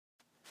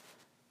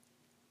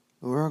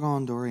L'ouragan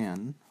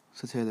Dorian,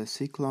 c'était le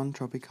cyclone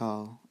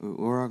tropical ou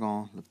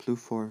ouragan le plus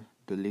fort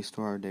de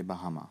l'histoire des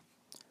Bahamas.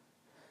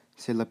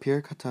 C'est la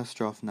pire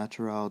catastrophe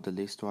naturelle de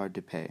l'histoire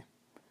du pays.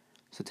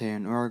 C'était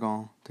un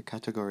ouragan de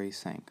catégorie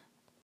 5.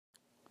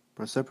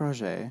 Pour ce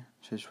projet,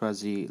 j'ai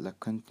choisi la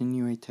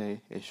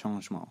continuité et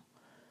changement.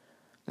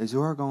 Les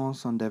ouragans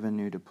sont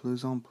devenus de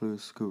plus en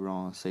plus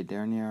courants ces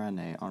dernières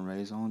années en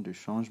raison du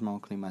changement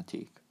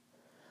climatique.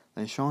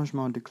 Les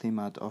changements du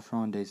climat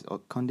offrant des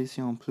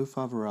conditions plus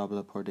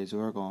favorables pour des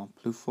ouragans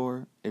plus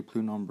forts et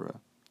plus nombreux.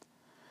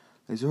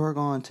 Les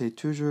ouragans étaient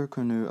toujours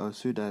connus au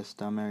sud-est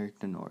d'Amérique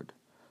du Nord.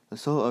 Le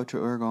seul autre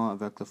ouragan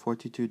avec la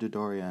fortitude de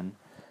Dorian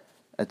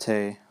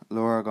était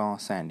l'ouragan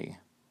Sandy.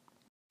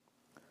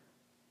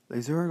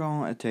 Les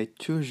ouragans étaient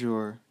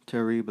toujours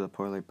terribles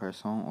pour les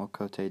personnes au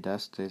côté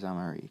est des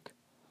Amériques.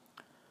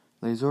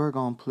 Les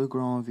ouragans plus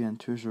grands viennent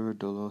toujours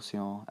de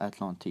l'océan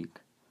Atlantique.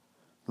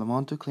 Le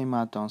monde du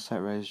climat dans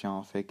cette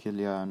région fait qu'il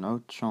y a une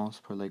haute chance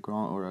pour les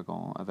grands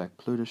ouragans avec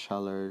plus de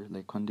chaleur,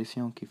 les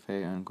conditions qui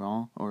fait un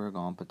grand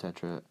ouragan peut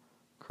être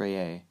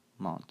créé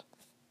montent.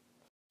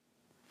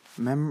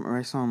 Même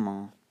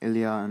récemment, il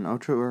y a un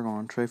autre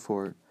ouragan très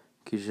fort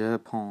qui je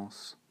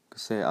pense que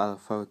c'est à la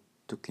faute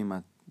du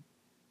climat.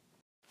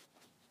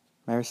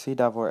 Merci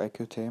d'avoir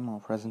écouté mon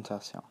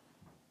présentation.